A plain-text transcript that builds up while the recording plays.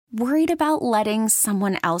Worried about letting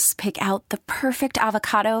someone else pick out the perfect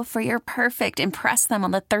avocado for your perfect impress them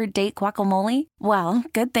on the third date guacamole? Well,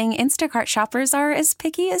 good thing Instacart shoppers are as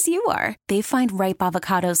picky as you are. They find ripe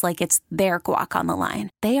avocados like it's their guac on the line.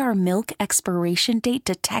 They are milk expiration date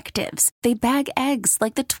detectives. They bag eggs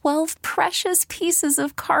like the 12 precious pieces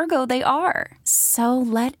of cargo they are. So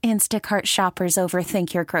let Instacart shoppers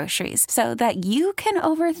overthink your groceries so that you can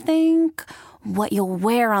overthink what you'll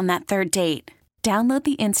wear on that third date. Download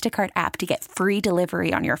the Instacart app to get free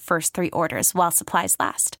delivery on your first 3 orders while supplies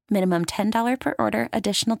last. Minimum $10 per order.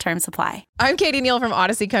 Additional terms apply. I'm Katie Neal from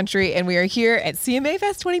Audacy Country, and we are here at CMA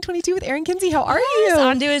Fest 2022 with Erin Kinsey. How are you?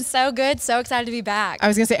 I'm doing so good. So excited to be back. I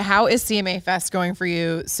was going to say, how is CMA Fest going for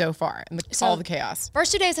you so far and all the chaos?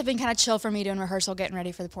 First 2 days have been kind of chill for me doing rehearsal, getting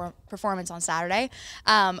ready for the performance on Saturday.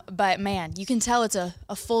 But man, you can tell it's a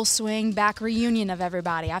full swing back reunion of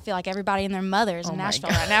everybody. I feel like everybody and their mothers in Nashville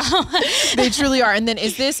right now. They truly are. And then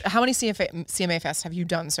how many CMA Fest have you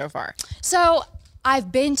done so far? So I've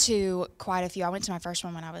been to quite a few. I went to my first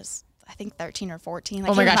one when I was, I think, 13 or 14.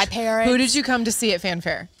 Like, oh my gosh. My parents. Who did you come to see at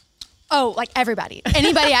Fanfare? Oh, like everybody,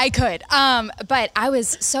 anybody I could. But I was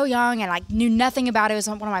so young and like knew nothing about it. It was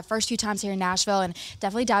one of my first few times here in Nashville and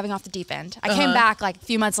definitely diving off the deep end. I came back like a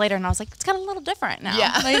few months later and I was like, it's kind of a little different now.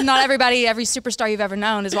 Yeah. Like, not every superstar you've ever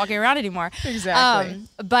known is walking around anymore. Exactly.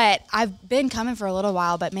 But I've been coming for a little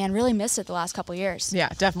while, but man, really missed it the last couple of years. Yeah,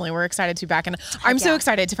 definitely. We're excited to be back. And I'm so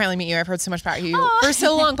excited to finally meet you. I've heard so much about you for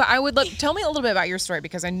so long, but I would tell me a little bit about your story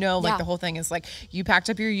because I know like the whole thing is like you packed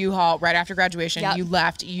up your U-Haul right after graduation, you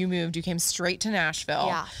left, you moved, you came straight to Nashville.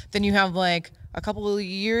 Yeah. Then you have like a couple of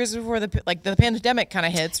years before the pandemic kind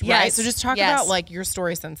of hits, right? So just talk about like your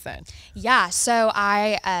story since then. Yeah. So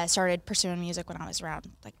I started pursuing music when I was around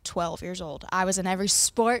like 12 years old. I was in every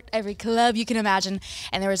sport, every club you can imagine,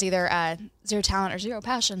 and there was either zero talent or zero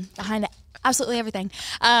passion behind absolutely everything,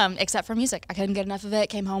 except for music. I couldn't get enough of it.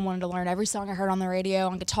 Came home, wanted to learn every song I heard on the radio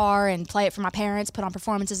on guitar and play it for my parents, put on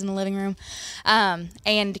performances in the living room,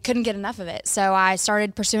 and couldn't get enough of it. So I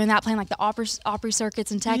started pursuing that, playing like the Opry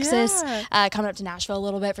circuits in Texas, coming up to Nashville a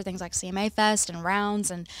little bit for things like CMA Fest and rounds,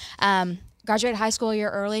 and graduated high school a year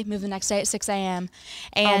early, moved the next day at 6 a.m.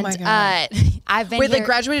 And oh my God. I've been like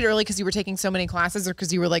graduated early because you were taking so many classes or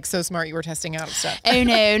because you were like so smart you were testing out of stuff? Oh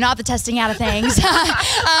no, not the testing out of things.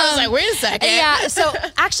 I was like, wait a second. Yeah, so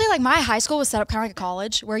actually like my high school was set up kind of like a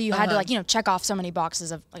college where you had to like, check off so many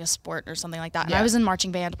boxes of like a sport or something like that. And I was in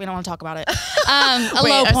marching band. We don't want to talk about it.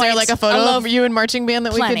 Wait, is there like a photo of you in marching band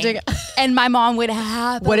that we could dig? And my mom would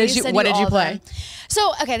happily What did you play?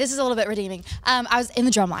 So, okay, this is a little bit redeeming. I was in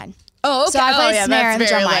the drum line. Oh, okay. So I played snare in the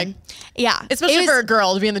drum line. Yeah. Especially for a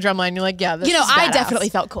girl to be in the drum line. You're like, yeah, this is I badass. definitely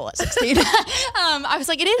felt cool at 16. I was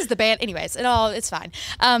like, it is the band. Anyways, it's fine.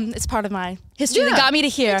 It's part of my history that got me to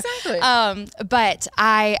here. Exactly. But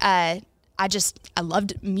I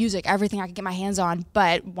loved music, everything I could get my hands on.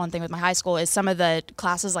 But one thing with my high school is some of the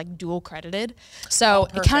classes like dual credited. So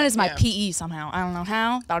it kind of is my PE somehow. I don't know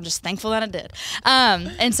how, but I'm just thankful that it did.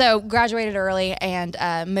 And so graduated early and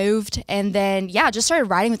moved. And then, just started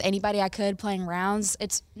writing with anybody I could, playing rounds.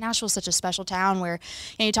 Nashville's such a special town where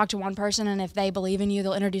you talk to one person and if they believe in you,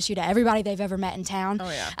 they'll introduce you to everybody they've ever met in town. Oh,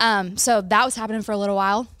 yeah. So that was happening for a little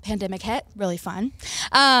while. Pandemic hit, really fun.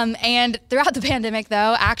 And throughout the pandemic,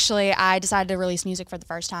 though, actually, I decided to release music for the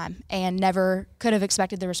first time and never could have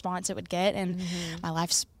expected the response it would get. And my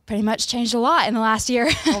life's pretty much changed a lot in the last year.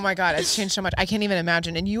 Oh my God, it's changed so much. I can't even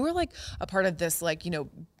imagine. And you were like a part of this, like,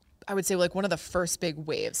 I would say like one of the first big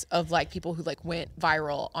waves of like people who like went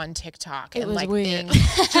viral on TikTok and like things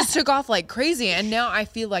just took off like crazy. And now I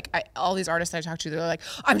feel like all these artists I talk to, they're like,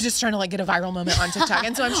 I'm just trying to like get a viral moment on TikTok.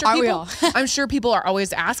 And so I'm sure people are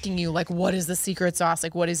always asking you like, what is the secret sauce?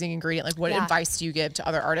 Like, what is the ingredient? Like, what advice do you give to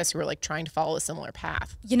other artists who are like trying to follow a similar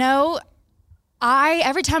path?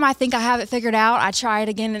 Every time I think I have it figured out, I try it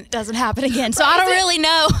again and it doesn't happen again. So I don't really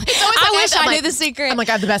know. I wish I knew the secret. I'm like,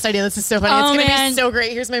 I have the best idea. This is so funny. It's going to be so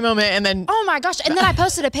great. Here's my moment. And then. Oh my gosh. And then I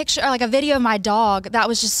posted a picture, or like a video of my dog that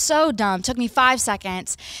was just so dumb. Took me 5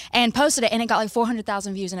 seconds and posted it and it got like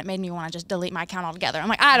 400,000 views and it made me want to just delete my account altogether. I'm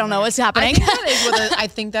like, I don't know what's happening. I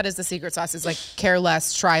think that is the secret sauce is like care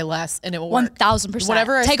less, try less, and it will work. 1,000%.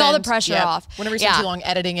 Whatever Take all the pressure off. Whenever you spend too long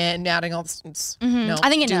editing it and adding all this, I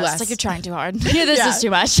think it knows. Less. It's like you're trying too hard. This is too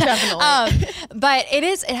much. Definitely. But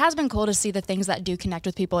it has been cool to see the things that do connect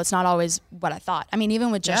with people. It's not always what I thought. I mean, even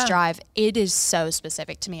with Just Drive, it is so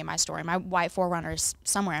specific to me and my story. My white 4Runner is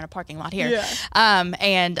somewhere in a parking lot here. Yeah.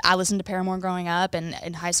 And I listened to Paramore growing up and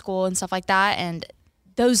in high school and stuff like that. And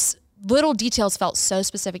those little details felt so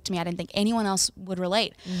specific to me. I didn't think anyone else would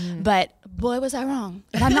relate. But boy, was I wrong.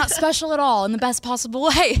 And I'm not special at all in the best possible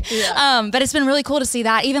way. Yeah. But it's been really cool to see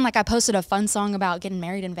that. Even like I posted a fun song about getting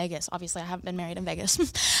married in Vegas. Obviously, I haven't been married in Vegas.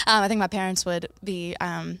 I think my parents would be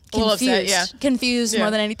confused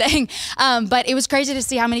more than anything. But it was crazy to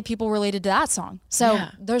see how many people related to that song. So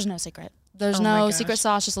there's no secret. There's no secret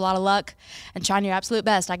sauce, just a lot of luck and trying your absolute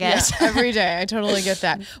best, I guess. Yeah, every day. I totally get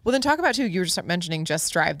that. Well, then talk about, too, you were just mentioning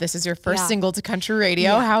Just Drive. This is your first single to country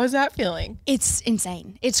radio. Yeah. How is that feeling? It's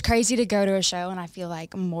insane. It's crazy to go to a show, and I feel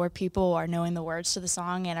like more people are knowing the words to the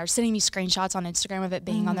song and are sending me screenshots on Instagram of it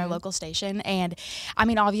being on their local station. And, I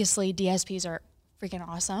mean, obviously, DSPs are freaking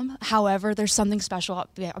awesome. However, there's something special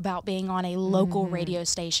about being on a local radio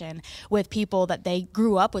station with people that they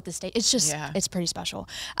grew up with the state. It's just, it's pretty special.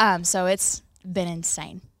 So it's been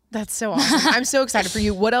insane. That's so awesome. I'm so excited for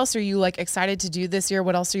you. What else are you like excited to do this year?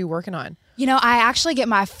 What else are you working on? You know, I actually get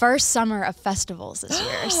my first summer of festivals this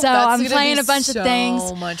year. So I'm playing a bunch of things.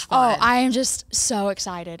 So much fun. Oh, I am just so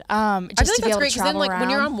excited. Just I feel like to be that's able great to travel then, like, around. when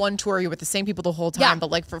you're on one tour, you're with the same people the whole time.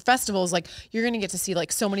 But like for festivals, like you're going to get to see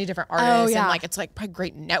like so many different artists and like it's like probably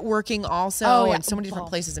great networking also and so many different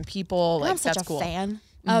places and people. Like I'm such that's a cool. fan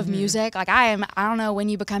of music. Like I don't know when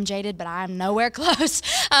you become jaded, but I am nowhere close.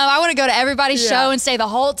 I want to go to everybody's show and stay the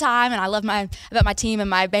whole time. And I love my team and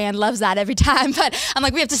my band loves that every time. But I'm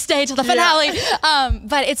like, we have to stay till the finale.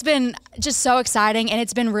 But it's been just so exciting. And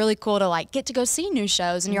it's been really cool to like get to go see new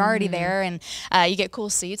shows and you're already there and you get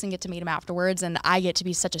cool seats and get to meet them afterwards. And I get to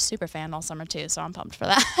be such a super fan all summer too. So I'm pumped for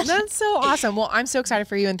that. That's so awesome. Well, I'm so excited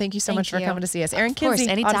for you. And thank you so much for coming to see us. Erin Kinsey,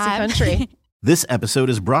 anytime. Audacy Country. This episode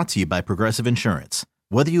is brought to you by Progressive Insurance.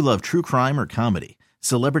 Whether you love true crime or comedy,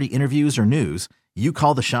 celebrity interviews or news, you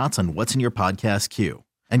call the shots on what's in your podcast queue.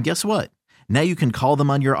 And guess what? Now you can call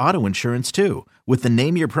them on your auto insurance too with the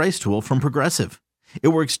Name Your Price tool from Progressive. It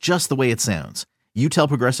works just the way it sounds. You tell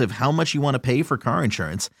Progressive how much you want to pay for car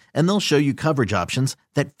insurance, and they'll show you coverage options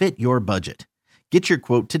that fit your budget. Get your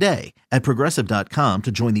quote today at Progressive.com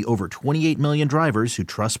to join the over 28 million drivers who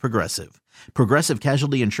trust Progressive. Progressive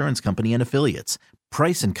Casualty Insurance Company and Affiliates.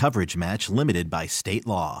 Price and coverage match limited by state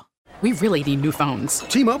law. We really need new phones.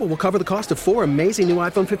 T-Mobile will cover the cost of 4 amazing new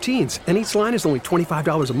iPhone 15s, and each line is only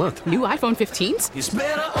 $25 a month. New iPhone 15s? It's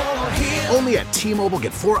better over here. Only at T-Mobile,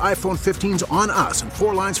 get 4 iPhone 15s on us and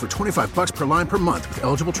 4 lines for $25 per line per month with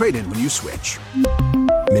eligible trade-in when you switch.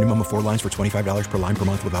 Minimum of 4 lines for $25 per line per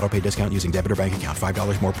month with autopay discount using debit or bank account.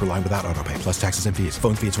 $5 more per line without autopay, plus taxes and fees.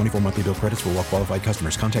 Phone fee at 24 monthly bill credits for well-qualified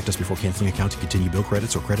customers. Contact us before canceling account to continue bill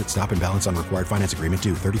credits or credit stop and balance on required finance agreement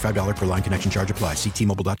due. $35 per line connection charge applies. See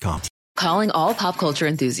T-Mobile.com. Calling all pop culture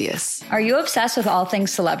enthusiasts. Are you obsessed with all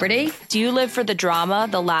things celebrity? Do you live for the drama,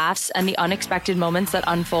 the laughs, and the unexpected moments that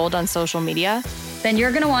unfold on social media? Then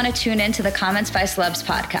you're going to want to tune in to the Comments by Celebs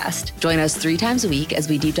podcast. Join us 3 times a week as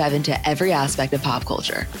we deep dive into every aspect of pop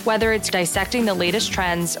culture. Whether it's dissecting the latest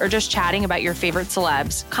trends or just chatting about your favorite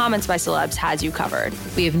celebs, Comments by Celebs has you covered.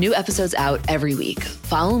 We have new episodes out every week.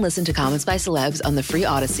 Follow and listen to Comments by Celebs on the free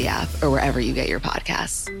Audacy app or wherever you get your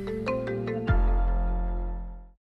podcasts.